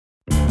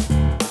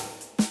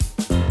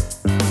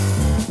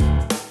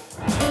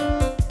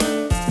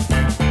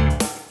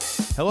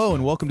Hello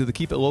and welcome to the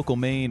Keep It Local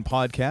Maine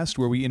podcast,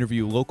 where we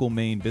interview local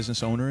Maine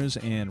business owners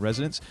and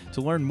residents to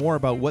learn more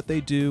about what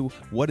they do,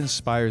 what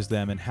inspires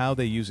them, and how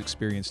they use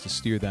experience to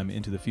steer them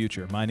into the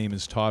future. My name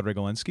is Todd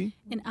Regalinski.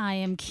 And I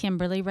am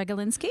Kimberly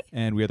Regalinski.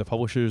 And we are the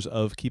publishers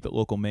of Keep It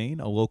Local Maine,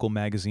 a local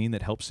magazine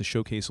that helps to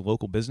showcase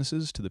local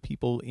businesses to the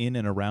people in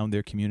and around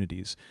their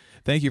communities.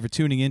 Thank you for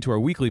tuning in to our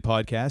weekly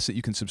podcast that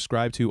you can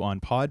subscribe to on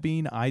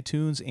Podbean,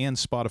 iTunes, and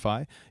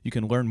Spotify. You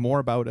can learn more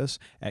about us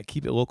at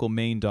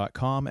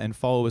keepitlocalmaine.com and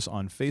follow us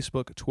on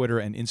Facebook, Twitter,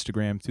 and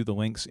Instagram through the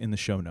links in the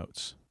show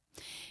notes.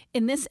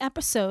 In this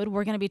episode,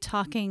 we're going to be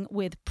talking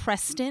with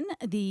Preston,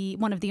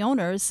 one of the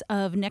owners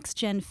of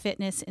NXGen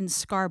Fitness in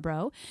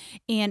Scarborough,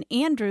 and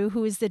Andrew,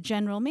 who is the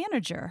general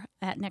manager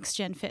at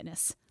NXGen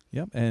Fitness.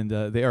 Yep, and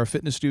they are a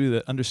fitness studio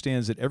that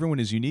understands that everyone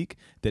is unique,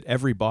 that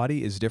every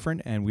body is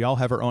different, and we all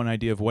have our own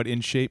idea of what in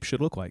shape should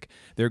look like.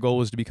 Their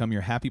goal is to become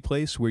your happy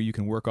place where you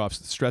can work off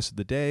the stress of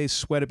the day,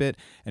 sweat a bit,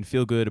 and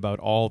feel good about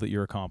all that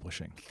you're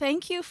accomplishing.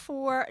 Thank you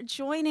for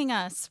joining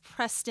us,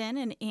 Preston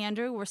and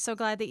Andrew. We're so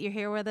glad that you're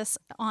here with us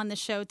on the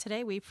show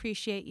today. We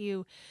appreciate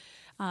you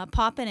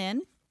popping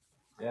in.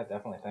 Yeah,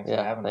 definitely. Thanks for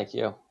having us. Thank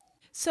you.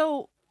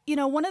 So,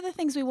 one of the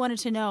things we wanted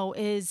to know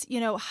is,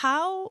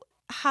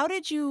 how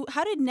did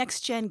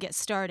NXGen get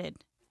started,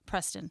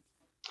 Preston?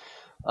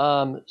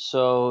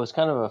 So it's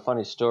kind of a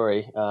funny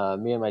story.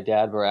 Me and my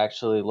dad were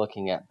actually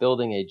looking at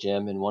building a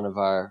gym in one of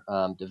our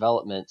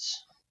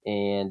developments.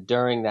 And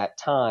during that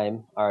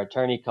time, our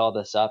attorney called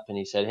us up and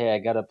he said, "Hey, I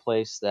got a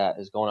place that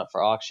is going up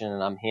for auction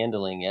and I'm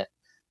handling it.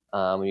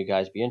 Will you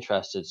guys be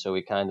interested?" So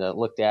we kind of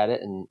looked at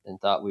it and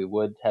thought we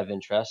would have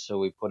interest. So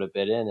we put a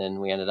bid in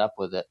and we ended up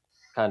with it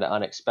kind of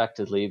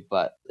unexpectedly,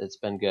 but it's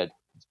been good.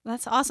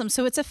 That's awesome.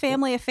 So it's a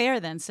family affair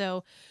then.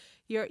 So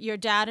your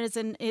dad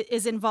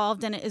is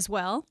involved in it as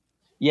well?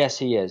 Yes,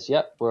 he is.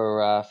 Yep. We're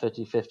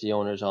 50-50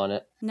 owners on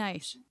it.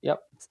 Nice. Yep.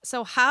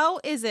 So how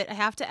is it? I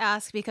have to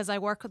ask because I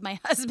work with my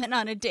husband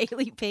on a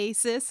daily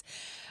basis.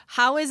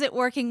 How is it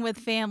working with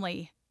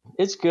family?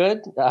 It's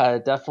good.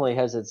 It definitely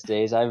has its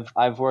days.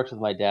 I've worked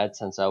with my dad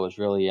since I was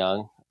really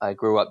young. I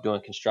grew up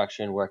doing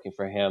construction, working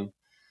for him.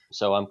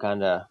 So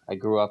I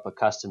grew up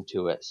accustomed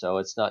to it. So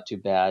it's not too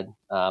bad.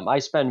 I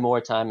spend more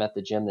time at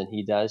the gym than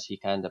he does. He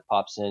kind of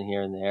pops in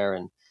here and there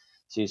and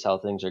sees how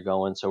things are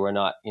going. So we're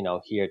not,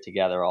 here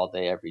together all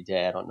day, every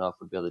day. I don't know if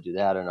we'd be able to do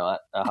that or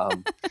not.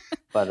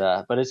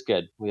 But it's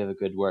good. We have a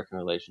good working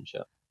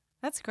relationship.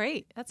 That's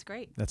great. That's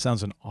great. That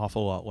sounds an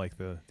awful lot like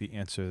the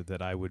answer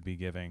that I would be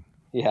giving.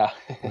 Yeah.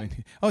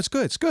 Oh, it's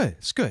good. It's good.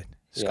 It's good.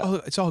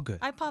 It's all good.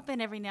 I pop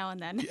in every now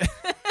and then.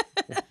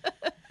 Yeah.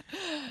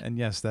 And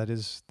yes, that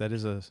is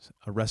a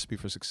recipe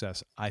for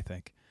success, I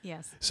think.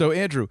 Yes. So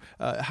Andrew,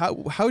 how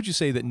would you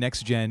say that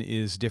NXGen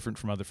is different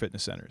from other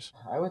fitness centers?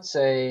 I would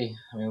say,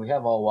 we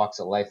have all walks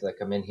of life that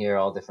come in here,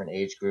 all different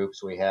age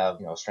groups. We have,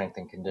 strength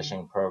and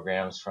conditioning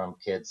programs from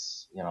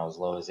kids, as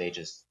low as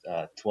ages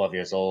 12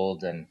 years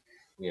old, and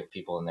we have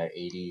people in their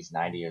 80s,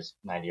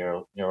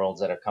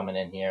 90-year-olds that are coming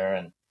in here,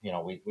 and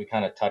we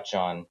kind of touch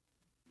on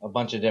a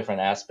bunch of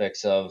different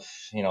aspects of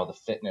the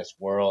fitness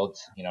world.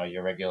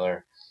 Your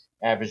regular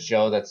average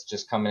Joe that's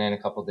just coming in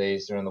a couple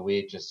days during the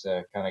week just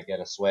to kind of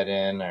get a sweat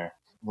in, or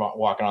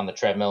walking on the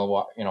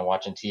treadmill,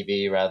 watching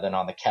TV rather than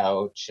on the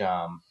couch.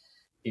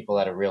 People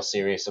that are real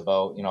serious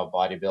about,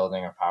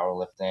 bodybuilding or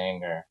powerlifting,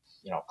 or,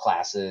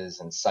 classes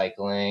and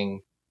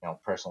cycling,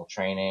 personal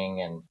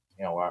training, and,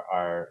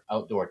 our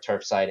outdoor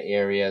turf side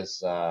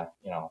areas,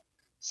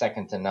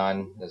 second to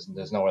none.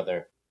 There's no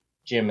other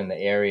gym in the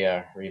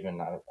area, or even,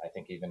 I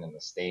think even in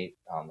the state,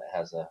 that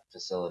has a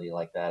facility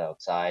like that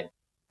outside.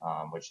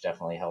 Which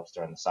definitely helps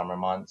during the summer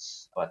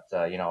months. But,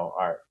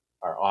 our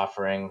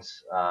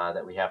offerings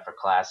that we have for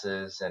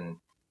classes and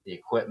the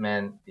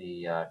equipment,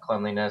 the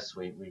cleanliness,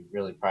 we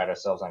really pride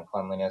ourselves on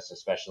cleanliness,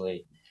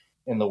 especially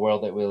in the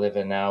world that we live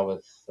in now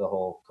with the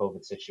whole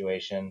COVID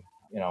situation.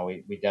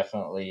 We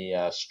definitely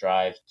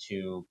strive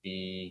to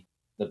be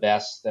the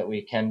best that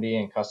we can be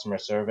in customer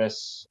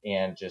service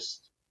and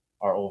just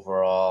our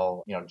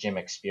overall, gym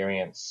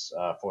experience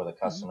for the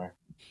customer.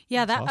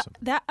 Yeah, that's awesome.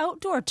 That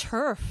outdoor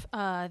turf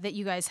that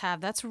you guys have,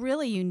 that's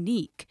really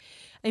unique.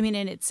 And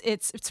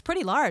it's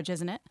pretty large,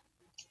 isn't it?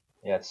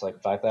 Yeah, it's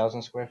like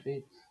 5,000 square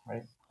feet,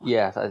 right?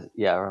 Yeah,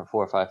 around 4,000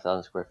 or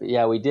 5,000 square feet.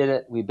 Yeah, we did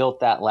it. We built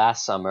that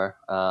last summer.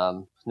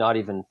 Not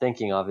even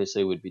thinking,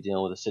 obviously, we'd be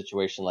dealing with a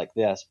situation like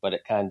this, but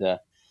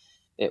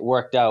it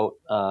worked out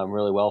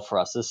really well for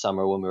us this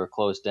summer when we were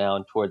closed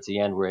down. Towards the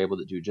end, we were able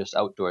to do just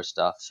outdoor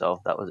stuff.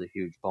 So that was a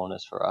huge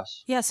bonus for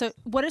us. Yeah. So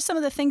what are some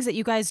of the things that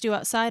you guys do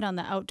outside on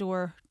the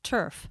outdoor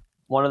turf?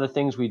 One of the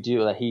things we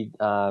do that he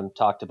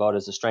talked about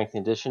is the strength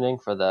and conditioning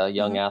for the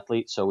young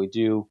athletes. So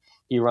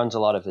he runs a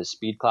lot of his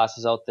speed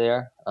classes out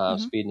there,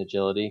 speed and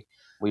agility.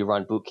 We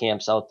run boot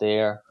camps out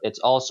there. It's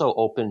also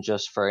open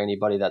just for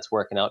anybody that's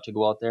working out to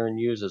go out there and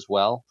use as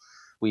well.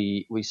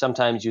 We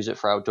sometimes use it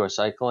for outdoor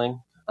cycling.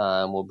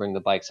 We'll bring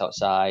the bikes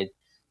outside.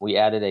 We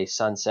added a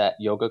sunset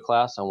yoga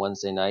class on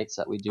Wednesday nights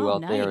that we do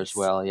out there as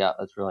well. Yeah,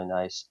 that's really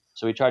nice.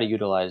 So we try to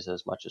utilize it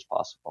as much as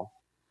possible.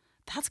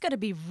 That's got to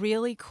be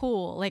really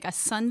cool, like a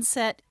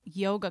sunset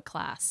yoga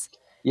class.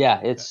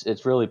 Yeah,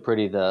 it's really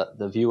pretty.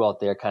 The view out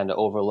there kind of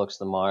overlooks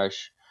the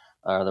marsh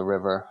or the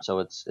river, so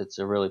it's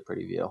a really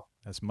pretty view.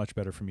 That's much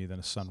better for me than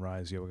a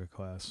sunrise yoga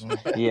class.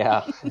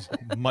 Yeah. There's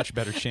a much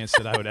better chance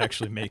that I would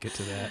actually make it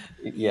to that.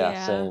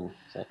 Yeah, same.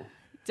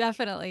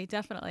 Definitely.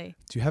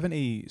 Do you have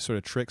any sort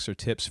of tricks or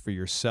tips for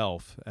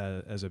yourself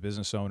as a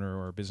business owner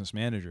or a business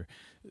manager,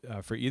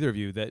 for either of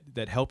you,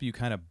 that help you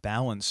kind of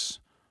balance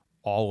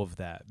all of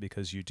that?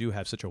 Because you do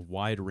have such a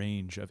wide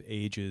range of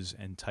ages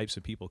and types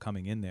of people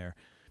coming in there.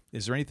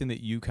 Is there anything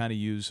that you kind of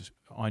use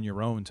on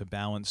your own to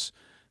balance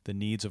the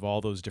needs of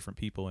all those different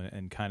people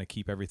and kind of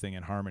keep everything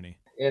in harmony?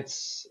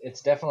 It's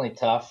definitely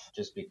tough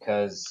just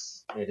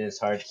because it is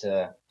hard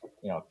to,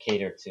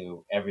 cater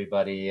to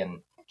everybody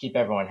and keep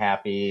everyone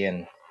happy.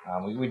 And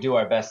we do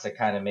our best to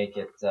kind of make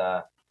it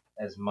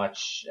as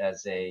much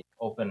as a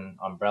open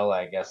umbrella,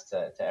 I guess,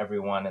 to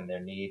everyone and their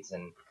needs,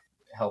 and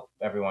help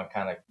everyone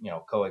kind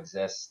of,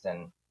 coexist.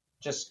 And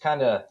just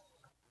kind of,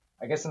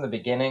 I guess in the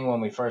beginning when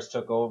we first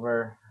took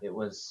over, it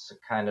was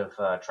kind of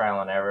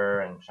trial and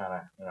error and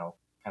trying to,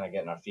 kind of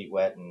getting our feet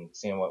wet and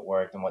seeing what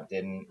worked and what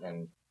didn't.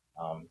 And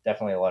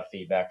definitely a lot of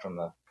feedback from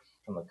the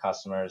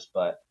customers.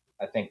 But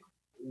I think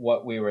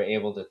what we were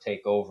able to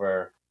take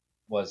over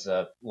was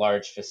a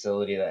large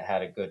facility that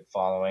had a good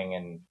following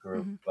and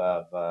group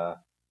of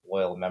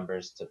loyal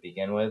members to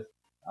begin with.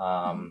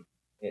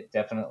 It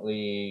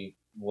definitely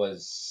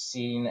was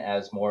seen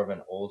as more of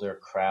an older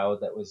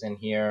crowd that was in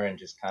here, and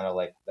just kind of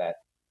like that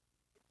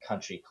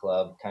country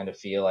club kind of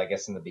feel, I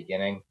guess, in the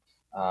beginning.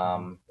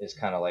 Is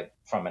kind of like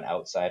from an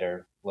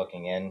outsider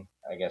looking in,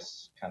 I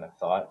guess, kind of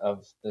thought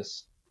of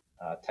this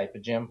type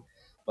of gym.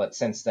 But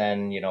since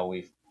then,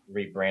 we've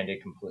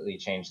rebranded, completely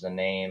changed the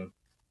name,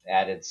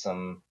 added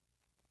some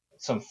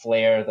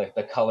flair.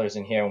 The colors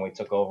in here when we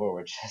took over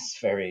were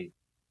just very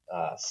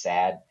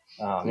sad.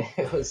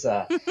 It was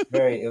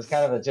it was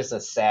kind of just a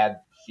sad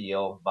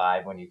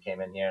vibe when you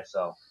came in here.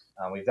 So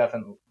we've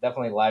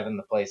definitely livened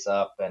the place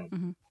up,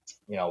 and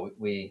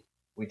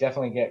we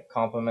definitely get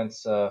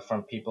compliments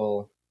from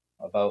people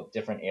about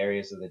different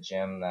areas of the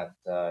gym that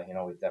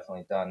we've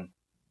definitely done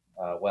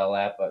well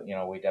at, but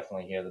we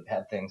definitely hear the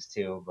bad things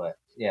too. But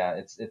yeah,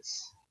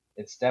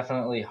 it's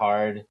definitely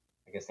hard,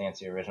 I guess, to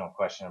answer your original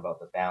question about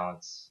the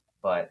balance.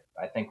 But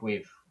I think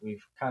we've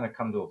kind of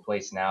come to a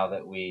place now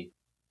that we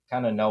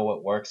kind of know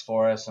what works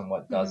for us and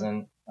what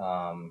doesn't.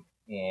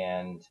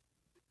 And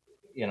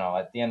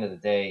at the end of the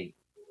day,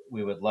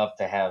 we would love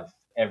to have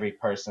every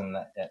person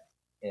that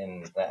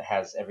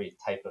has every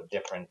type of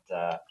different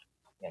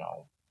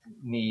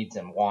needs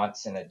and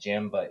wants in a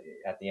gym, but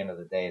at the end of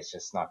the day, it's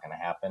just not going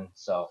to happen.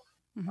 So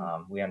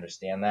we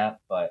understand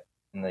that, but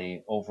in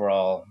the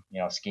overall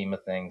scheme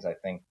of things, I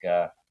think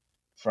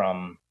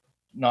from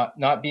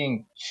not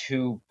being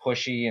too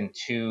pushy and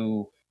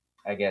too,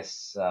 I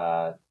guess,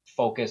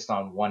 focused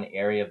on one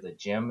area of the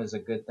gym is a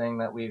good thing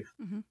that we've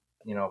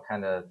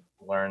kind of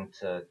learned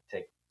to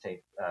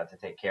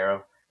take care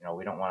of.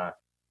 We don't want to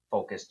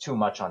focus too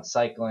much on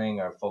cycling,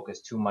 or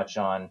focus too much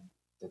on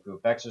the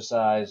group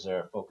exercise,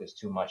 or focus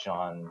too much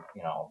on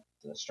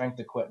the strength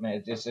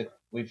equipment.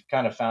 We've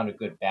kind of found a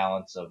good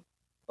balance of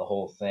the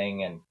whole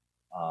thing, and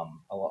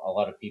a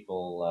lot of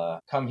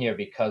people come here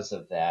because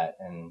of that.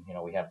 And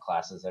we have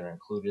classes that are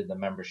included in the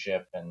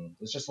membership, and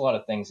there's just a lot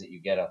of things that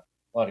you get a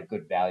lot of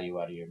good value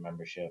out of your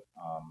membership,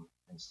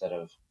 instead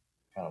of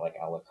kind of like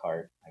a la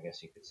carte, I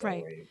guess you could say,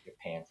 right, where you're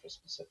paying for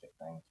specific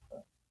things.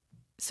 But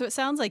so it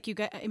sounds like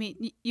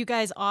you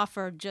guys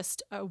offer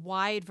just a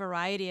wide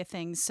variety of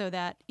things, so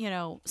that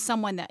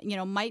someone that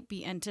might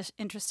be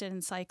interested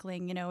in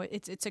cycling,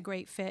 it's a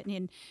great fit,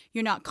 and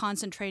you're not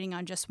concentrating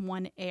on just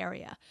one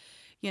area.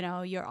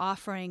 You're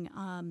offering,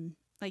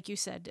 like you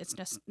said, it's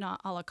just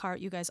not a la carte.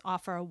 You guys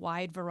offer a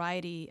wide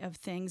variety of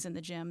things in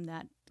the gym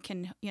that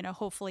can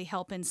hopefully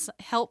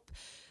help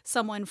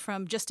someone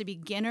from just a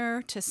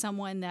beginner to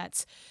someone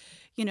that's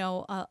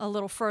a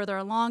little further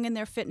along in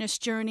their fitness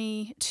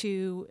journey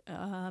to,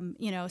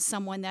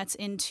 someone that's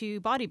into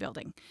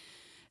bodybuilding.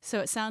 So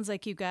it sounds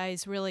like you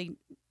guys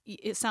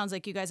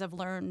have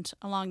learned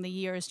along the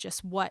years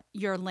just what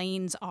your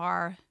lanes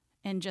are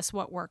and just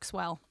what works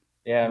well.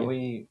 Yeah,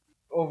 we,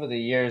 over the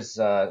years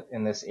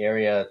in this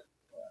area,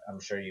 I'm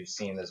sure you've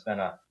seen, there's been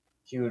a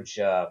huge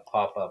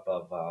pop-up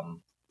of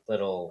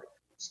little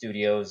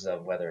studios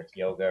of whether it's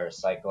yoga or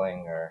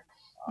cycling or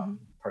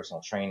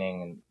personal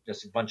training, and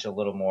just a bunch of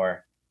little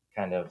more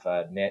kind of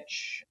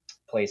niche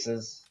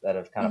places that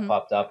have kind of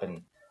popped up.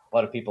 And a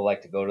lot of people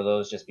like to go to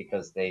those just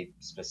because they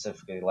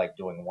specifically like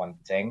doing one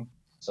thing.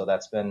 So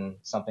that's been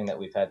something that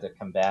we've had to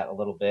combat a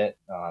little bit,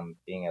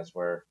 being as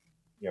we're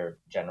your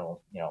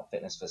general,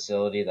 fitness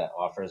facility that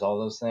offers all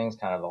those things,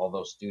 kind of all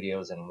those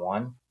studios in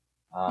one.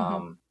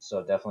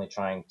 So definitely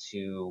trying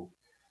to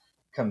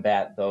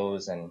combat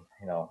those and,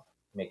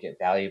 make it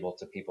valuable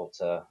to people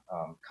to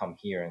come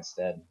here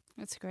instead.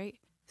 That's great.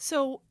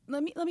 So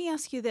let me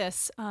ask you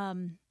this.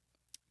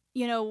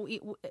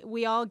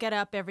 We all get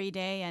up every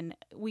day and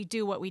we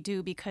do what we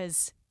do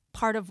because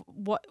part of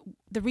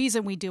the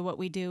reason we do what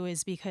we do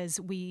is because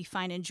we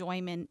find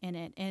enjoyment in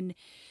it, and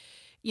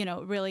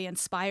it really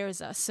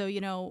inspires us. So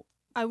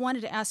I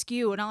wanted to ask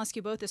you, and I'll ask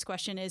you both this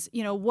question: is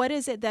what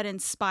is it that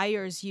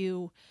inspires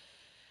you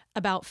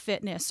about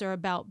fitness or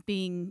about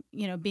being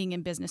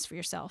in business for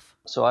yourself?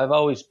 So I've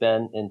always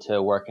been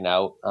into working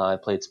out. I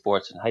played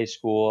sports in high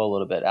school, a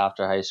little bit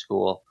after high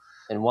school.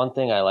 And one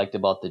thing I liked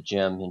about the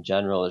gym in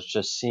general is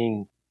just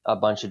seeing a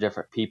bunch of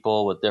different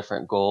people with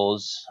different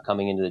goals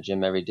coming into the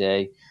gym every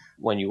day.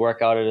 When you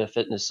work out at a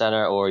fitness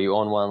center or you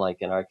own one,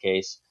 like in our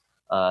case,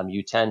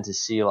 you tend to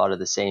see a lot of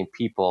the same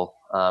people.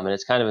 And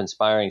it's kind of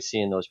inspiring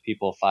seeing those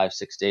people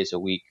 5-6 days a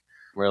week,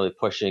 really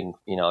pushing,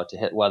 to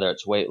hit, whether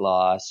it's weight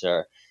loss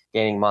or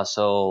gaining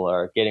muscle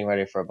or getting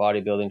ready for a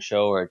bodybuilding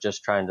show or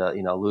just trying to,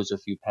 lose a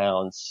few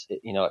pounds.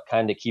 It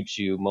kind of keeps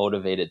you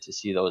motivated to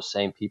see those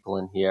same people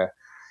in here,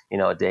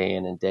 day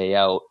in and day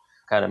out.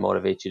 Kind of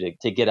motivates you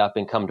to get up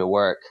and come to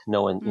work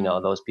knowing,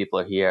 those people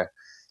are here,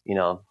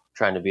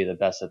 trying to be the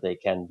best that they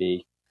can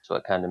be. So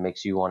it kind of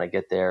makes you want to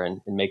get there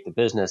and make the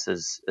business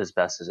as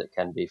best as it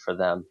can be for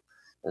them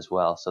as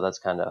well. So that's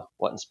kind of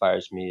what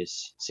inspires me,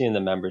 is seeing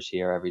the members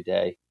here every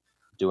day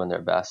doing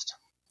their best.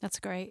 That's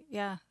great.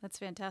 Yeah, that's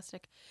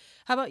fantastic.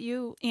 How about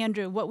you,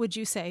 Andrew? What would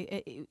you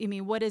say? I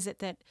mean, what is it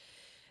that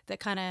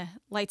kind of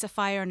lights a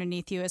fire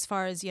underneath you as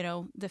far as,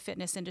 the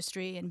fitness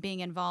industry and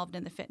being involved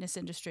in the fitness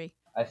industry?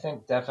 I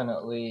think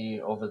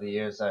definitely over the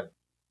years I've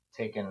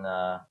taken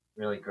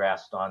really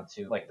grasped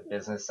onto like the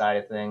business side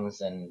of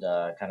things and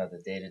kind of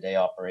the day-to-day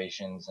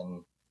operations.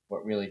 And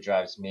what really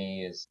drives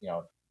me is,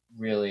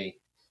 really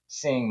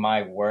seeing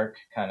my work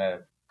kind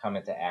of come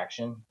into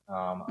action.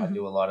 I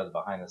do a lot of the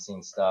behind the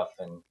scenes stuff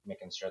and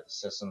making sure the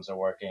systems are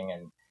working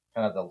and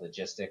kind of the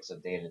logistics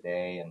of day to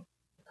day and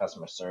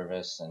customer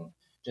service, and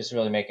just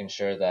really making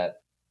sure that,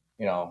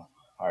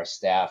 our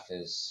staff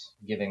is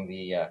giving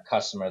the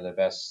customer the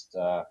best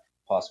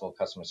possible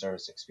customer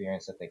service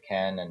experience that they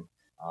can, and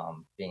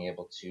being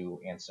able to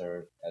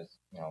answer as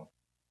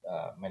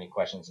many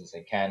questions as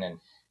they can, and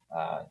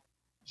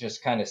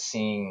just kind of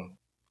seeing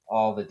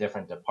all the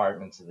different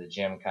departments of the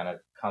gym kind of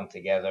come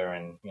together,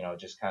 and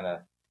just kind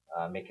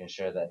of making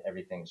sure that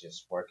everything's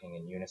just working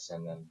in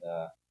unison. And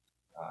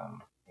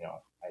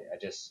I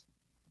just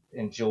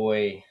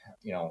enjoy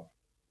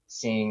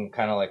seeing,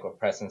 kind of like what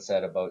Preston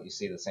said about, you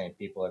see the same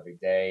people every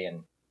day.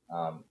 And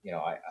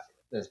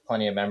there's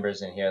plenty of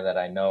members in here that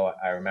I know.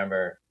 I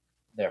remember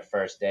their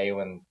first day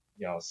when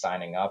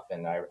signing up,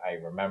 and I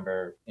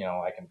remember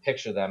I can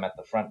picture them at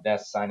the front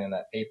desk signing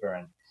that paper,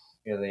 and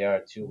here they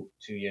are 2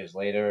 years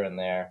later, and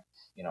they're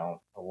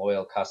a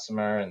loyal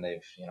customer, and they've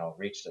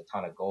reached a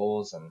ton of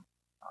goals, and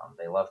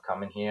they love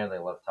coming here. They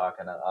love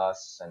talking to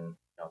us, and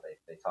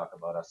they talk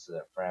about us to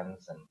their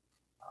friends, and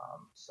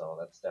so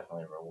that's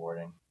definitely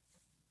rewarding.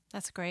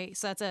 That's great.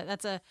 So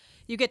that's a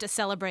you get to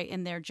celebrate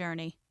in their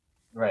journey.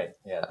 Right.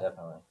 Yeah,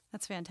 definitely.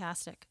 That's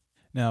fantastic.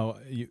 Now,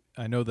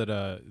 I know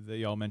that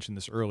y'all mentioned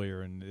this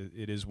earlier, and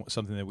it is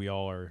something that we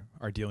all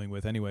are dealing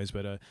with anyways,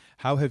 but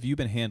how have you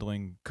been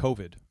handling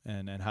COVID,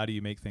 and how do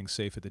you make things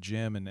safe at the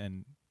gym,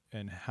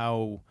 and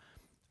how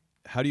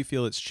do you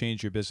feel it's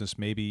changed your business,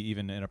 maybe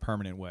even in a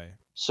permanent way?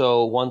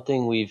 So one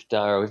thing we've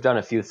done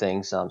a few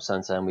things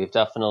since then. We've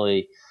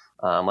definitely,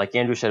 like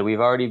Andrew said,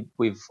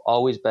 we've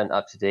always been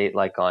up to date,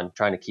 like on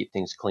trying to keep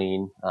things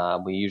clean.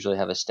 We usually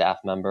have a staff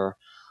member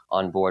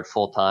on board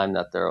full time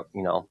that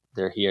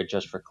they're here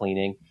just for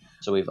cleaning.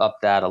 So we've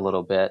upped that a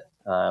little bit.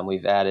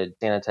 We've added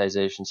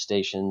sanitization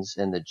stations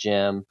in the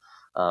gym,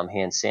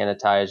 hand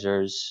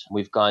sanitizers.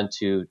 We've gone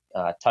to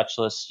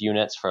touchless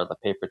units for the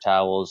paper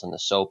towels and the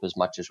soap as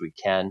much as we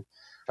can.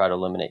 Try to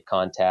eliminate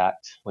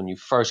contact. When you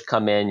first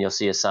come in, you'll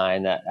see a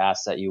sign that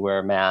asks that you wear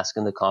a mask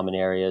in the common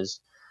areas.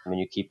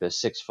 You keep a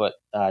 6-foot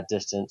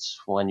distance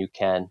when you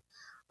can.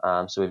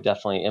 So we've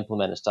definitely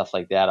implemented stuff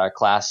like that. Our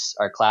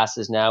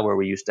classes now, where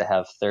we used to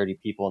have 30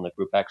 people in the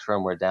group X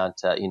room, we're down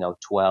to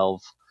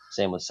 12.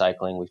 Same with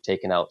cycling. We've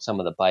taken out some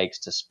of the bikes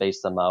to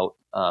space them out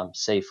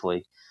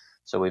safely.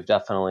 So we've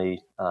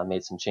definitely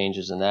made some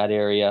changes in that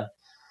area.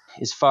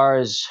 As far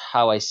as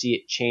how I see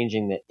it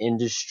changing the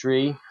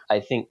industry, I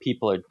think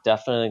people are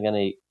definitely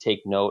going to take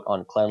note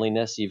on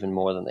cleanliness even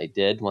more than they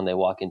did when they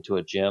walk into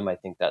a gym. I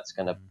think that's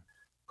going to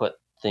put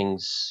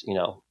things,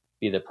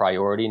 be the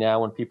priority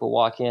now when people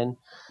walk in,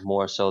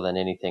 more so than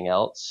anything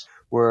else.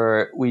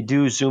 We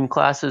do Zoom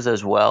classes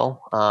as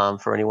well.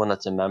 For anyone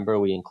that's a member,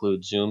 we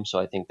include Zoom. So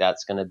I think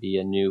that's going to be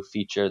a new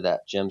feature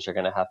that gyms are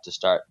going to have to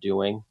start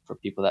doing for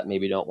people that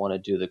maybe don't want to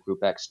do the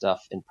Group X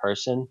stuff in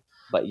person,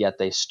 but yet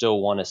they still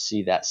want to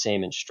see that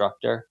same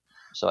instructor.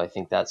 So I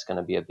think that's going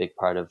to be a big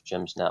part of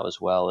gyms now as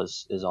well,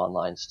 is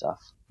online stuff.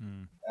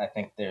 I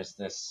think there's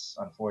this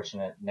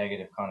unfortunate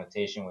negative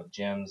connotation with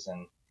gyms,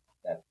 and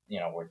that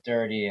we're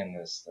dirty, and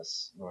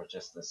we're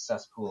just this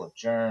cesspool of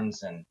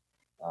germs, and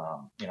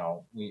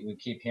we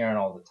keep hearing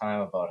all the time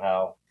about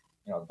how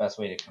the best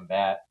way to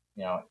combat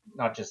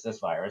not just this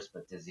virus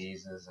but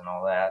diseases and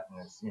all that,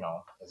 and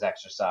is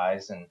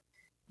exercise, and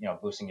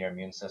boosting your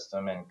immune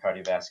system and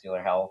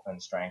cardiovascular health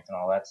and strength and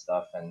all that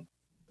stuff. And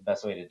the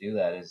best way to do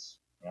that is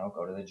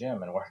go to the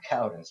gym and work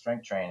out and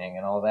strength training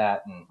and all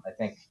that. And I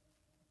think,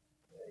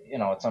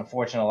 it's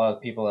unfortunate a lot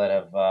of people that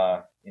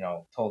have,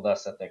 told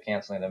us that they're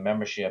canceling their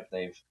membership.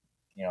 They've,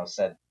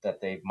 said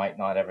that they might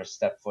not ever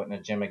step foot in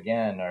a gym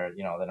again, or,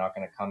 they're not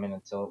going to come in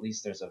until at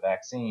least there's a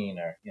vaccine,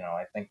 or,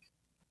 I think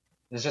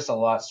there's just a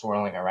lot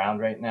swirling around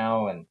right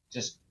now, and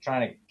just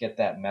trying to get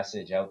that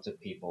message out to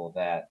people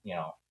that,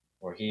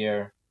 we're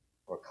here,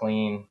 we're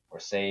clean, we're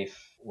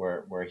safe,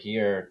 we're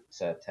here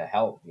to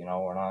help.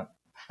 We're not,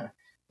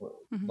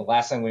 the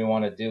last thing we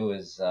want to do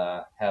is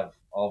have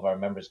all of our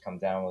members come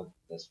down with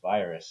this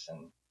virus,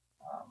 and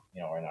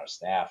or in our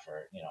staff,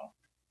 or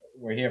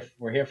we're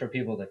here for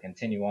people to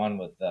continue on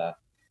with their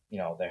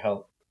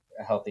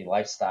healthy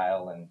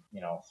lifestyle, and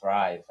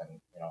thrive, and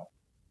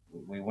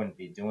we wouldn't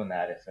be doing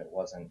that if it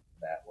wasn't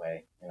that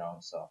way,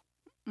 so.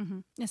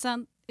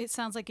 It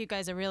sounds like you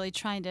guys are really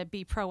trying to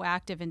be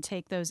proactive and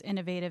take those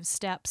innovative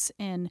steps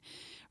in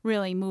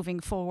really moving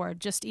forward.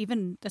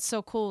 That's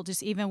so cool.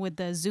 Just even with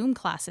the Zoom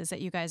classes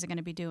that you guys are going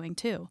to be doing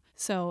too.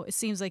 So it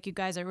seems like you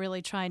guys are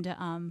really trying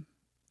to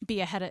be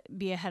ahead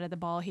of the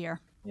ball here.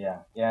 Yeah,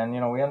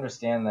 and we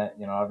understand that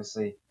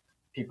obviously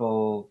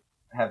people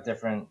have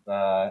different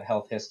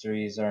health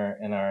histories, or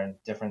are in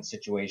different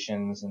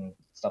situations and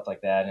stuff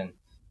like that, and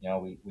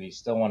we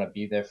still want to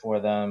be there for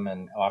them,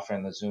 and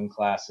offering the Zoom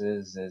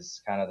classes is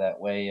kind of that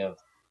way of,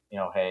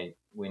 hey,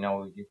 we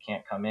know you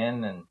can't come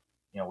in, and,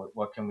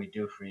 what can we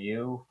do for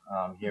you?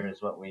 Here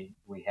is what we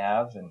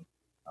have, and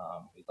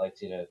we'd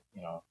like you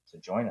to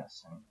join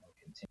us and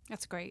continue.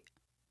 That's great.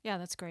 Yeah,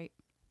 that's great.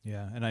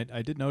 Yeah, and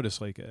I did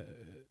notice, like,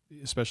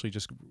 especially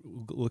just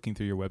looking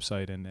through your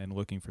website and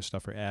looking for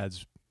stuff for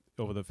ads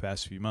over the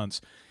past few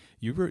months,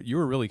 you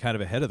were really kind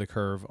of ahead of the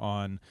curve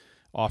on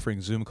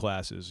offering Zoom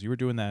classes. You were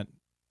doing that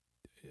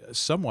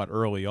somewhat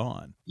early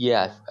on.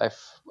 Yeah,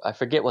 I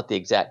forget what the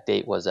exact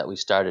date was that we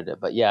started it,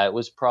 but yeah, it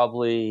was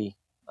probably,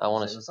 it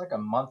was like a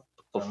month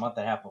or a month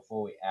and a half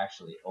before we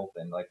actually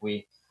opened. Like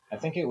I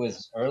think it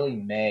was early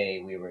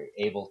May we were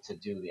able to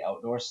do the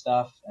outdoor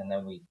stuff, and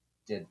then we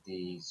did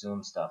the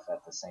Zoom stuff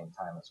at the same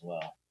time as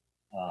well.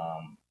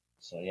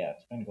 So yeah,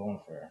 it's been going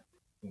for a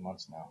few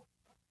months now.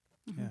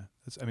 Yeah,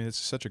 it's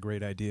such a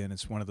great idea, and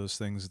it's one of those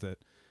things that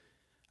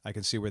I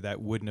can see where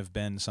that wouldn't have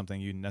been something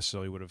you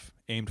necessarily would have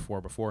aimed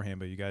for beforehand,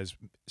 but you guys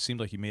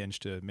seemed like you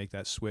managed to make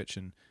that switch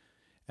and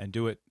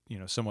do it,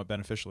 somewhat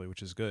beneficially,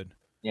 which is good.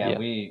 Yeah.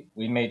 We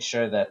made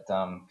sure that,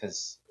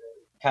 because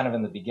kind of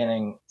in the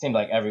beginning, it seemed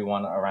like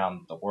everyone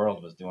around the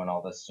world was doing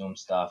all this Zoom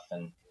stuff,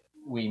 and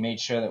we made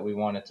sure that we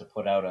wanted to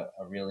put out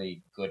a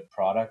really good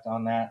product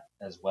on that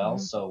as well.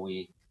 So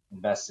we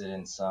invested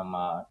in some,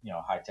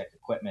 high-tech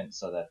equipment,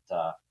 so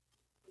that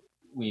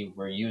we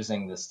were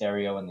using the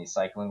stereo in the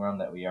cycling room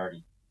that we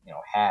already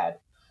had,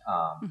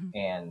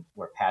 and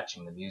we're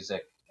patching the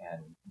music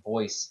and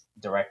voice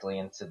directly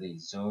into the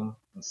Zoom,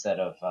 instead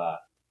of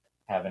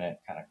having it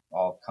kind of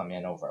all come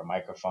in over a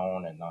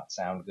microphone and not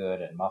sound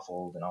good and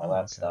muffled and all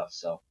that stuff.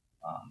 So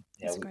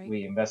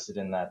we invested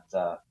in that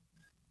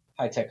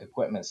high-tech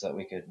equipment so that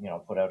we could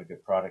put out a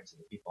good product to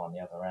the people on the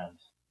other end.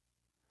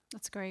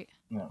 That's great.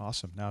 Yeah.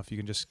 Awesome. Now if you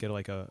can just get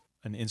like an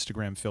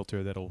Instagram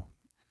filter that'll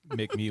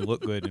make me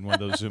look good in one of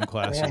those Zoom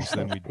classes,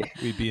 then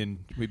we'd be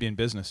in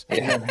business.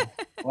 Yeah.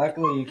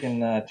 Luckily, you can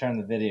turn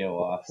the video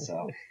off.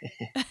 So.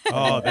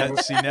 Oh,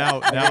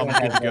 now I'm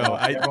good to go.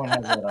 Everyone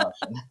has that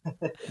option.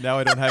 Now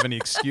I don't have any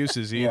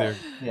excuses either.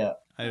 Yeah.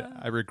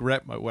 I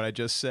regret what I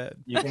just said.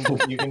 You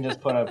can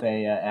just put up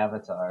a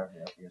avatar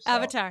of yourself.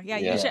 Avatar,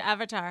 use your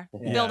avatar.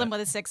 Yeah. Build him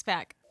with a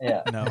 6-pack.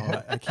 Yeah.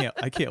 No, I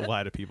can't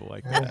lie to people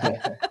like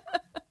that.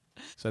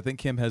 So I think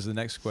Kim has the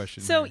next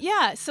question. So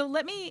here. so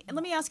let me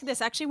ask you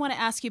this. I actually want to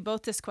ask you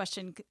both this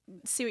question,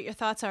 see what your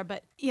thoughts are.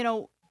 But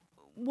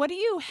what do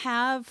you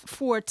have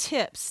for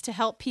tips to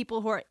help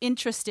people who are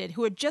interested,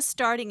 who are just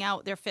starting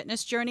out their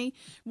fitness journey?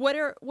 What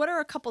are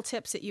a couple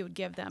tips that you would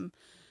give them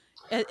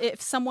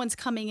if someone's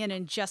coming in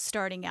and just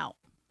starting out?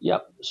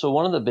 Yep. So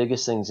one of the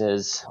biggest things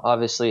is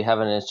obviously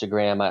having an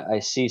Instagram. I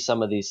see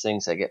some of these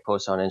things that get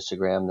posted on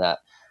Instagram that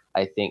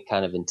I think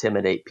kind of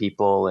intimidate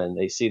people, and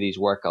they see these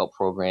workout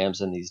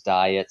programs and these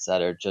diets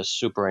that are just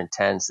super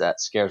intense that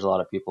scares a lot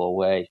of people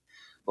away.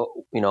 But,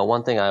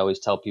 one thing I always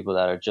tell people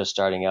that are just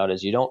starting out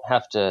is you don't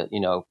have to,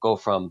 go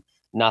from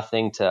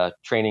nothing to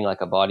training like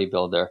a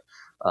bodybuilder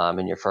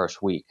in your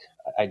first week.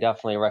 I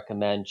definitely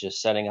recommend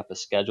just setting up a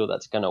schedule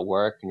that's going to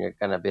work and you're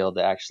going to be able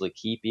to actually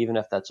keep, even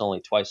if that's only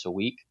twice a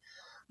week,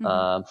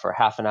 for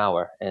half an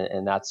hour.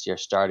 And that's your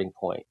starting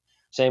point.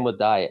 Same with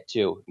diet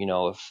too.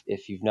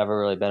 If you've never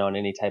really been on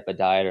any type of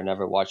diet or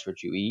never watched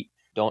what you eat,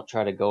 don't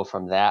try to go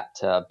from that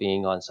to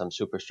being on some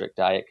super strict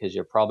diet, because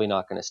you're probably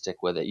not going to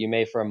stick with it. You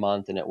may for a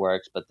month and it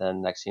works, but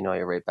then next thing you know,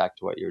 you're right back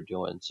to what you're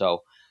doing.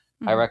 So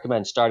I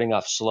recommend starting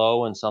off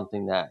slow and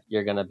something that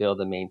you're going to be able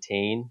to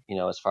maintain,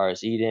 as far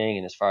as eating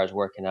and as far as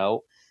working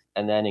out,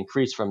 and then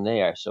increase from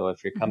there. So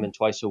if you're coming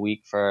twice a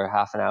week for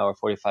half an hour,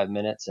 45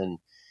 minutes, and,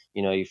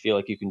 you feel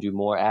like you can do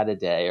more at a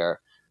day, or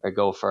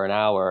go for an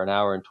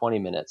hour and 20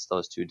 minutes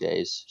those 2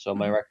 days. So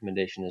my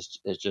recommendation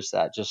is just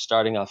that, just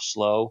starting off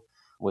slow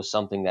was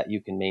something that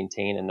you can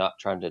maintain and not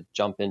trying to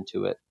jump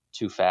into it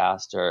too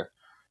fast, or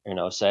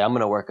say I'm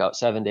going to work out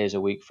 7 days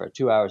a week for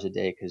 2 hours a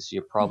day, because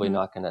you're probably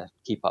not going to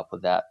keep up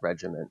with that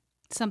regimen.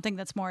 Something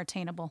that's more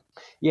attainable.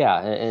 Yeah,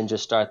 and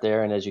just start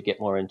there, and as you get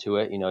more into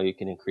it, you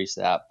can increase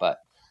that. But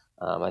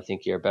I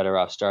think you're better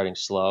off starting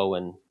slow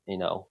and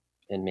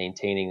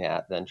maintaining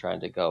that than trying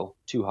to go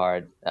too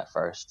hard at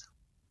first.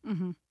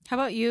 How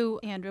about you,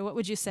 Andrew? What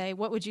would you say?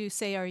 What would you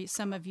say are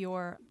some of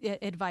your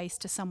advice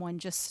to someone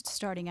just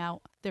starting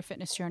out their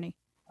fitness journey?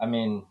 I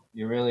mean,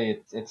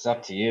 it's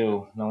up to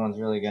you. No one's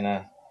really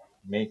gonna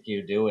make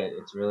you do it.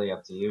 It's really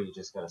up to you. You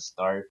just gotta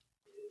start.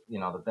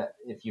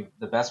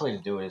 The best way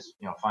to do it is,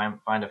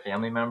 find a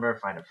family member,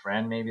 find a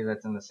friend maybe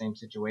that's in the same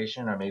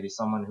situation, or maybe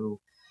someone who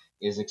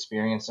is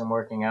experienced in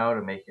working out,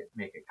 and make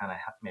it kind of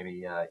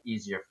maybe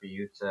easier for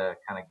you to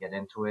kind of get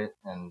into it.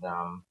 And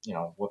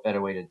what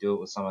better way to do it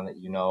with someone that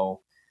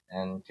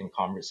and can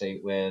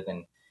conversate with,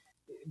 and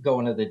go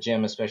into the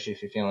gym, especially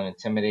if you're feeling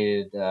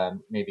intimidated,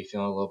 maybe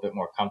feeling a little bit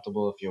more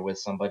comfortable if you're with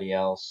somebody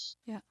else.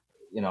 Yeah.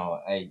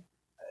 I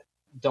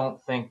don't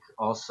think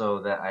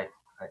also that I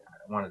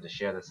wanted to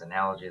share this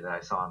analogy that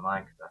I saw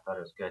online because I thought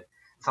it was good.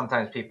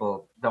 Sometimes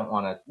people don't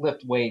want to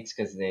lift weights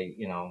because they,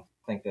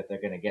 think that they're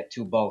going to get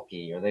too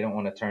bulky, or they don't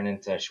want to turn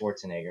into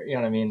Schwarzenegger. You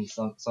know what I mean?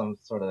 Some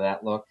sort of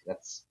that look.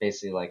 That's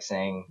basically like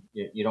saying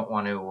you don't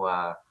want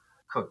to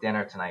cook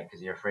dinner tonight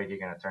because you're afraid you're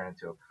going to turn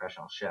into a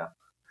professional chef.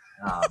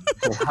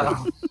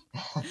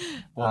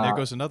 Well, there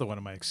goes another one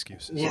of my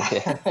excuses. Yeah,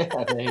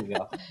 there you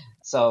go.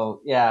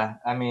 So, yeah,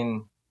 I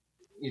mean,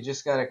 you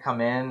just got to come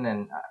in.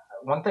 And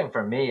one thing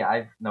for me,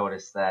 I've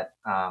noticed that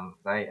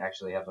I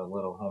actually have a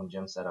little home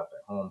gym set up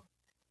at home,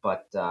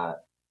 but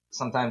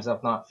sometimes I'm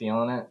not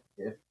feeling it.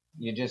 If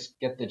you just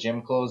get the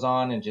gym clothes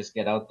on and just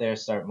get out there,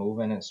 start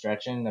moving and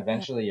stretching,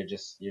 eventually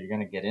you're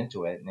going to get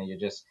into it.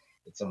 And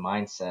it's a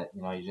mindset,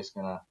 you're just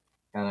going to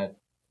kind of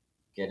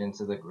get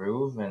into the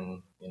groove,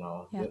 and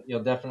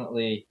you'll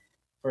definitely,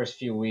 first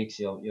few weeks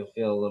you'll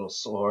feel a little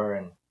sore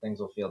and things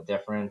will feel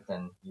different,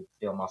 and you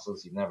feel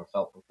muscles you've never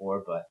felt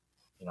before, but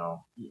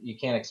you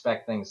can't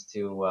expect things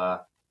to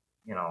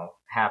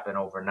happen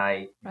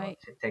overnight. Right.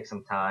 It takes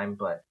some time,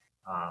 but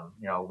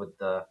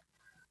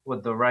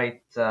with the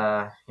right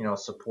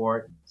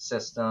support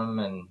system,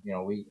 and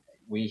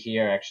we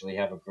here actually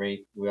have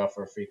we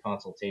offer a free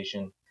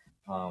consultation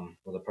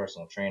with a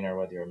personal trainer,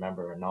 whether you're a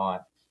member or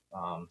not.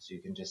 So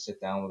you can just sit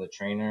down with a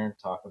trainer,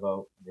 talk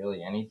about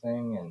really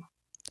anything. And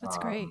that's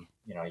great.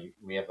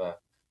 We have a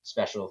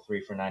special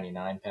 3 for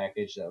 $99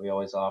 package that we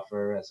always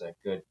offer as a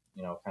good,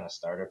 kind of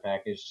starter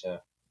package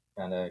to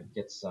kind of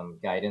get some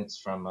guidance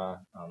from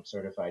a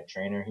certified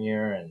trainer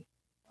here, and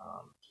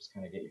just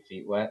kind of get your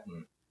feet wet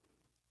and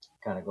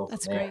kind of go from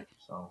there. Great.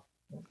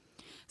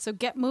 So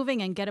get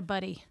moving and get a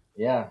buddy.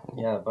 Yeah,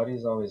 a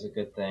buddy's always a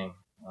good thing,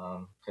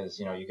 because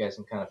you guys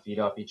can kind of feed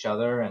off each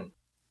other, and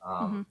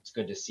it's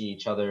good to see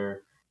each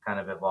other kind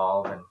of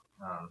evolve, and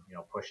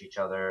push each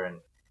other,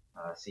 and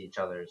see each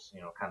other's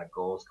kind of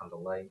goals come to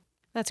light.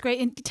 That's great.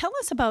 And tell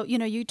us about,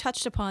 you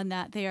touched upon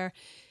that there.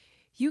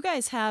 You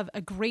guys have a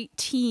great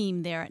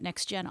team there at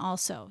NXGen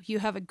also. You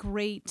have a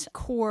great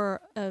core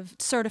of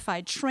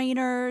certified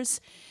trainers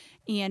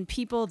and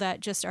people that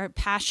just are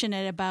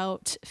passionate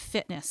about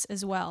fitness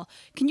as well.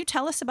 Can you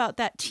tell us about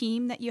that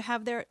team that you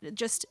have there?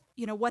 Just,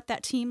 what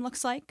that team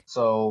looks like?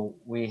 So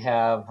we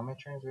have, how many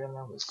trainers do we have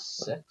now?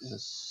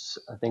 6?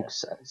 I think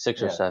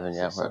 6 or 7,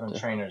 yeah. 7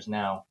 trainers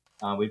now.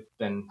 We've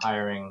been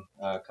hiring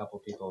a couple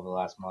people over the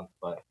last month,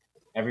 but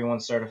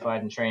everyone's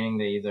certified in training.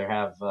 They either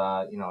have,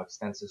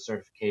 extensive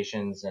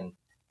certifications and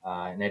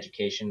an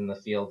education in the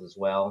field as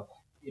well.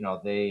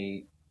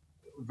 They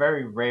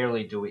very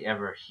rarely do we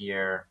ever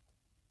hear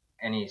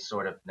any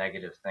sort of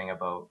negative thing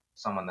about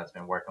someone that's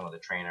been working with a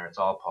trainer. It's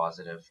all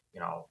positive.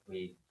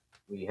 We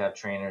have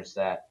trainers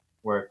that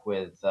work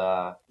with,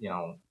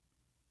 again,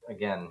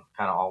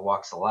 kind of all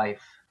walks of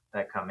life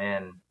that come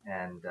in,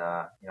 and,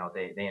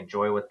 they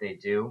enjoy what they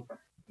do,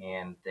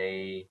 and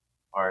they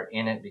are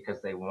in it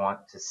because they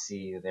want to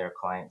see their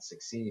clients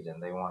succeed,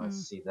 and they want to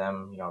see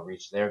them,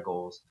 reach their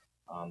goals.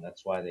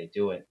 That's why they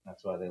do it.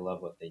 That's why they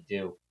love what they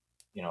do.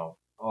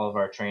 All of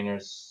our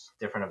trainers,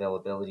 different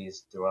availabilities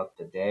throughout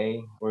the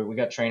day. We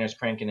got trainers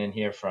cranking in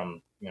here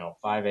from,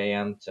 5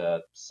 a.m.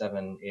 to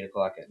 7, 8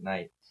 o'clock at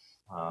night.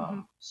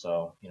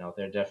 So,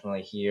 they're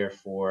definitely here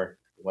for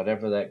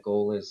whatever that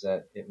goal is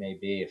that it may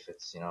be. If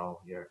it's,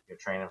 you're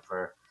training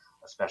for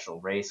a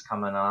special race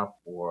coming up,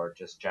 or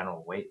just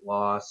general weight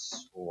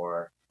loss,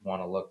 or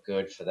want to look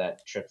good for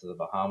that trip to the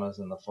Bahamas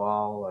in the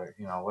fall, or,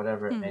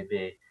 whatever it may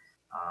be,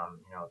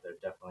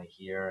 they're definitely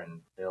here and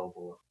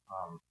available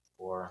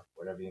for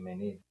whatever you may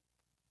need.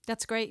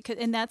 That's great.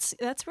 And that's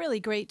really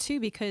great too,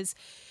 because,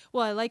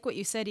 well, I like what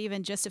you said,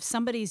 even just if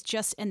somebody's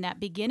just in that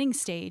beginning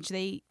stage,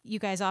 you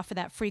guys offer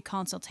that free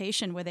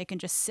consultation where they can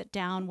just sit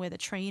down with a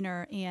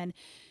trainer and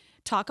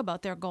talk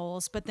about their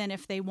goals. But then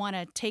if they want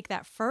to take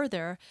that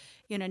further,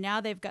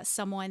 now they've got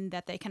someone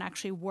that they can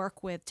actually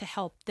work with to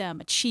help them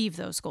achieve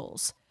those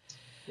goals.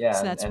 Yeah,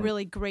 So that's and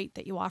really great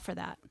that you offer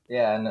that.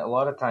 yeah, and a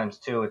lot of times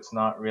too, it's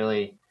not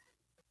really.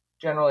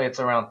 Generally, it's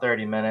around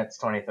 30 minutes,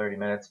 20, 30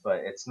 minutes, but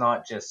it's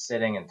not just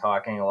sitting and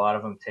talking. A lot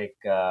of them take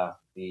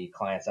the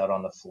clients out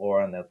on the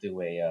floor and they'll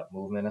do a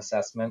movement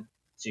assessment.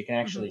 So you can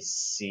Mm-hmm. actually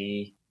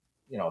see,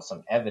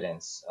 some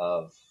evidence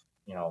of,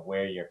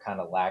 where you're kind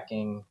of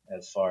lacking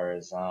as far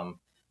as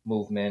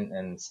movement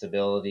and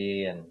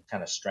stability and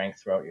kind of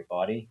strength throughout your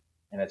body.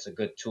 And it's a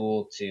good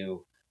tool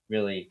to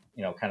really,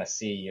 kind of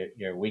see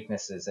your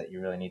weaknesses that you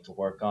really need to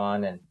work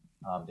on. And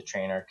the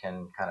trainer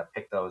can kind of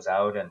pick those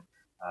out and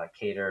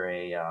cater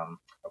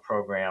a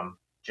program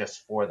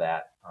just for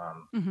that.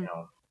 Mm-hmm.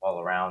 All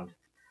around,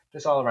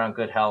 just all around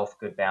good health,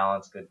 good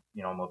balance, good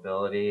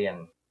mobility,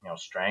 and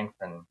strength,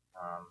 and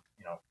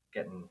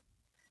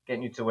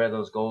getting you to where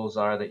those goals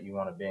are that you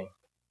want to be.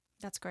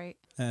 That's great.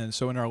 And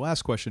so in our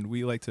last question,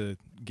 we like to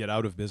get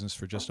out of business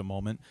for just a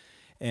moment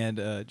and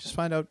just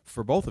find out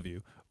for both of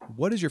you,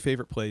 what is your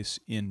favorite place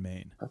in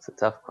Maine? That's a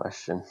tough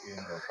question. You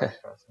can go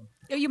first, Preston.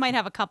 You might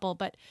have a couple,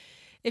 but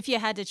if you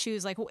had to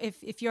choose, like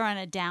if you're on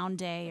a down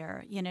day,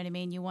 or you know what I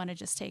mean, you want to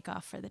just take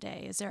off for the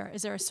day, is there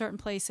a certain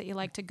place that you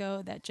like to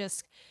go that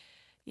just,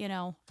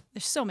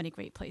 there's so many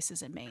great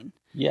places in Maine,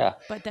 Yeah.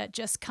 but that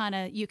just kind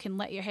of, you can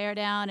let your hair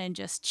down and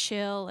just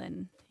chill,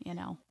 and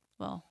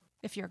well,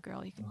 if you're a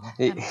girl, you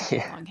can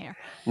have long hair.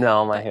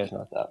 No, my hair's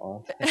not that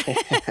long.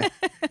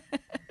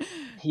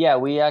 Yeah,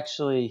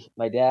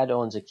 my dad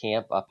owns a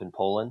camp up in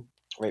Poland,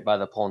 right by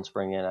the Poland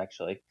Spring Inn,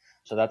 actually.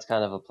 So that's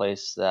kind of a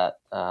place that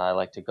I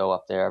like to go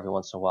up there every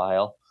once in a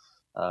while,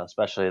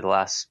 especially the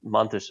last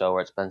month or so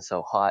where it's been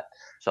so hot.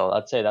 So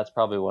I'd say that's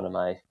probably one of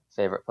my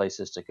favorite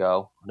places to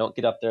go. I don't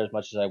get up there as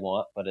much as I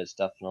want, but it's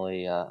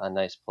definitely a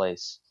nice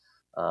place.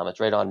 It's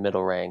right on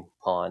Middle Rang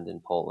Pond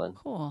in Poland.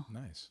 Cool.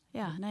 Nice.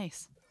 Yeah,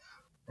 nice.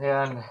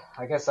 Yeah, and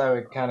I guess I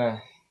would kind of,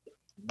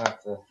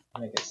 not to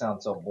make it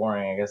sound so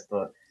boring, I guess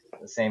the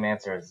same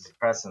answer as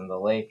Preston, the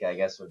lake, I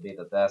guess, would be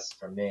the best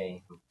for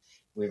me.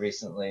 We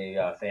recently,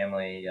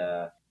 family,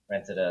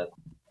 rented a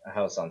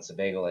house on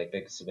Sebago Lake,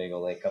 Big Sebago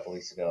Lake, a couple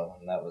weeks ago,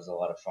 and that was a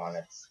lot of fun.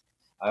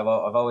 I've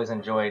always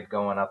enjoyed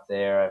going up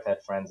there. I've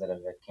had friends that have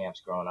had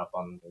camps growing up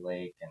on the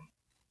lake, and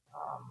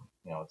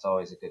it's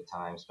always a good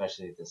time,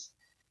 especially this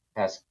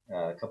past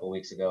couple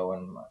weeks ago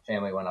when my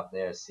family went up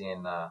there,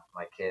 seeing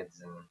my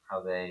kids and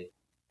how they're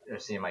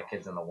seeing my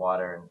kids in the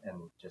water,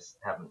 and just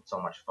having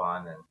so much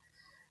fun, and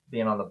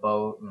being on the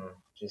boat, and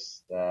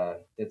just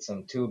did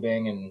some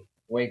tubing and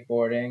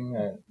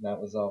wakeboarding. That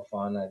was all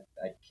fun.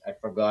 I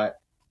forgot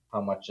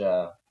how much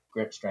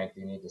grip strength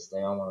you need to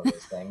stay on one of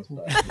those things,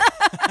 but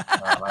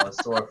I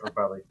was sore for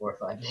probably 4 or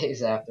 5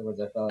 days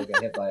afterwards. I felt like I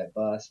got hit by a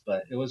bus,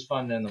 but it was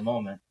fun in the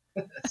moment.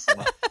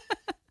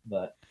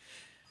 But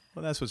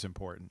Well, that's what's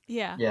important.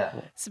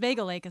 Yeah.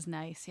 Sebago Lake is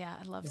nice. Yeah,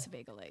 I love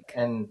Sebago Lake.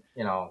 And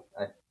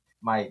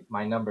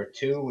my number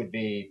 2 would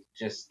be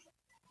just,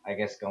 I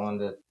guess, going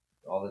to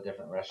all the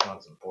different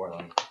restaurants in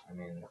Portland. I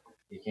mean,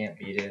 you can't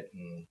beat it,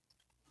 and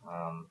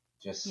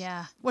just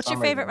What's your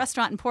favorite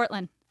restaurant in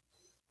Portland?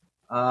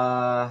 Do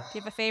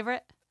you have a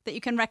favorite that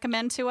you can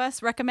recommend to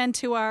us? Recommend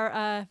to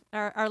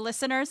our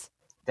listeners?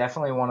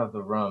 Definitely one of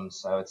the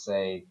rooms. I would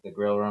say the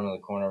grill room and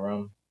the corner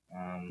room.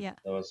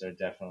 Those are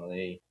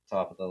definitely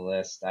top of the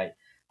list. I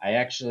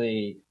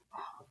actually,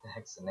 what the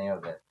heck's the name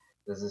of it?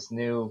 There's this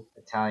new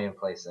Italian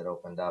place that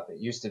opened up. It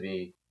used to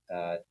be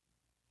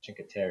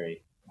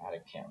Cinqueterre. I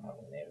can't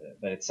remember the name of it,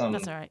 but it's some.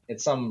 That's all right.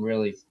 It's some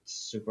really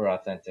super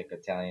authentic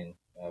Italian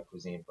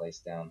cuisine place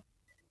down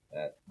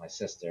that my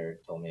sister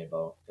told me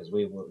about, because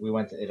we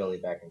went to Italy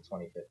back in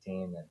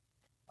 2015,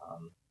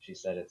 and she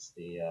said it's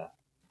the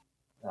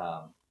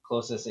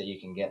closest that you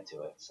can get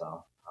to it.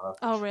 So.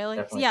 Oh,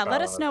 really? Yeah,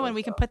 let us know, and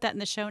we can put that in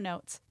the show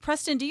notes.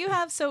 Preston, do you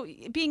have, so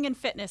being in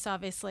fitness,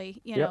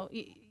 obviously,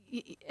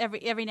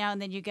 every now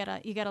and then you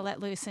gotta let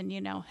loose and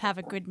have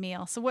a good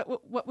meal. So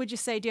what would you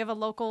say? Do you have a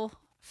local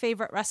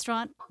favorite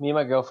restaurant? Me and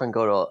my girlfriend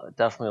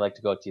definitely like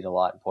to go to eat a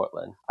lot in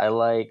Portland. I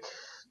like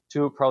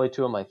probably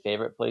two of my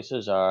favorite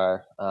places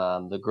are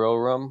the Grill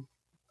Room.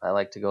 I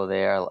like to go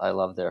there. I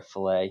love their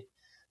filet.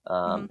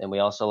 And we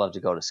also love to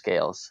go to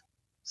Scales.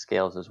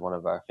 Scales is one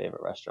of our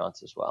favorite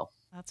restaurants as well.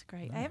 That's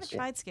great. Nice. I haven't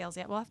tried Scales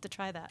yet. We'll have to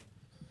try that.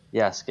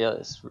 Yeah,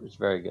 Scales is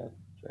very good.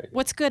 Very good.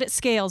 What's good at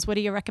Scales? What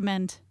do you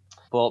recommend?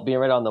 Well, being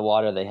right on the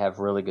water, they have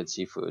really good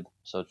seafood.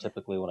 So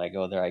typically when I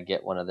go there, I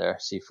get one of their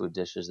seafood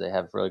dishes. They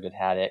have really good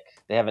haddock.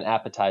 They have an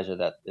appetizer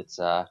that it's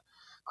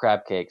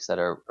crab cakes that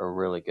are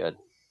really good.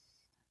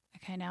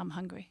 Okay, now I'm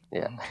hungry.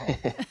 Yeah.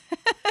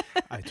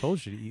 I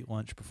told you to eat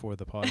lunch before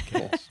the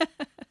podcast.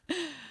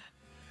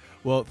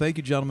 Well, thank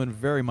you, gentlemen,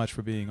 very much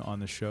for being on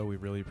the show. We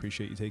really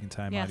appreciate you taking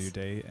time out of your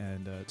day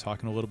and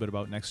talking a little bit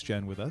about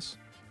NXGen with us.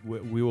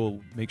 We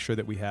will make sure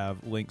that we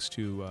have links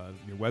to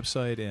your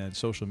website and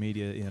social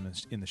media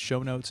in the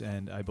show notes,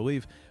 and I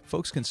believe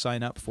folks can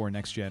sign up for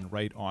NXGen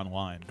right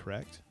online,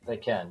 correct? They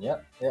can,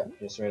 yep.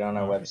 Just right on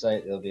our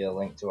website, there'll be a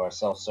link to our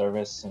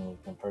self-service, and you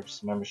can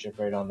purchase membership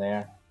right on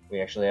there. We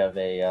actually have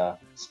a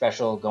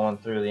special going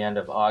through the end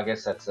of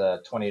August. That's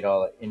a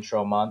 $20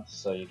 intro month,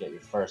 so you get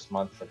your first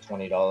month for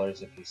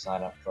 $20 if you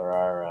sign up for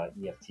our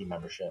EFT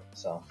membership.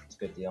 So it's a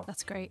good deal.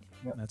 That's great.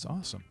 Yep. That's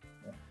awesome.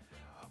 Yep.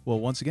 Well,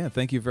 once again,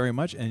 thank you very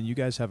much, and you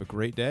guys have a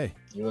great day.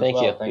 You as Thank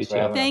well. you. Thanks You for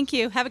too. having us. Thank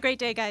you. Have a great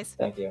day, guys.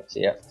 Thank you.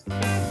 See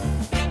ya.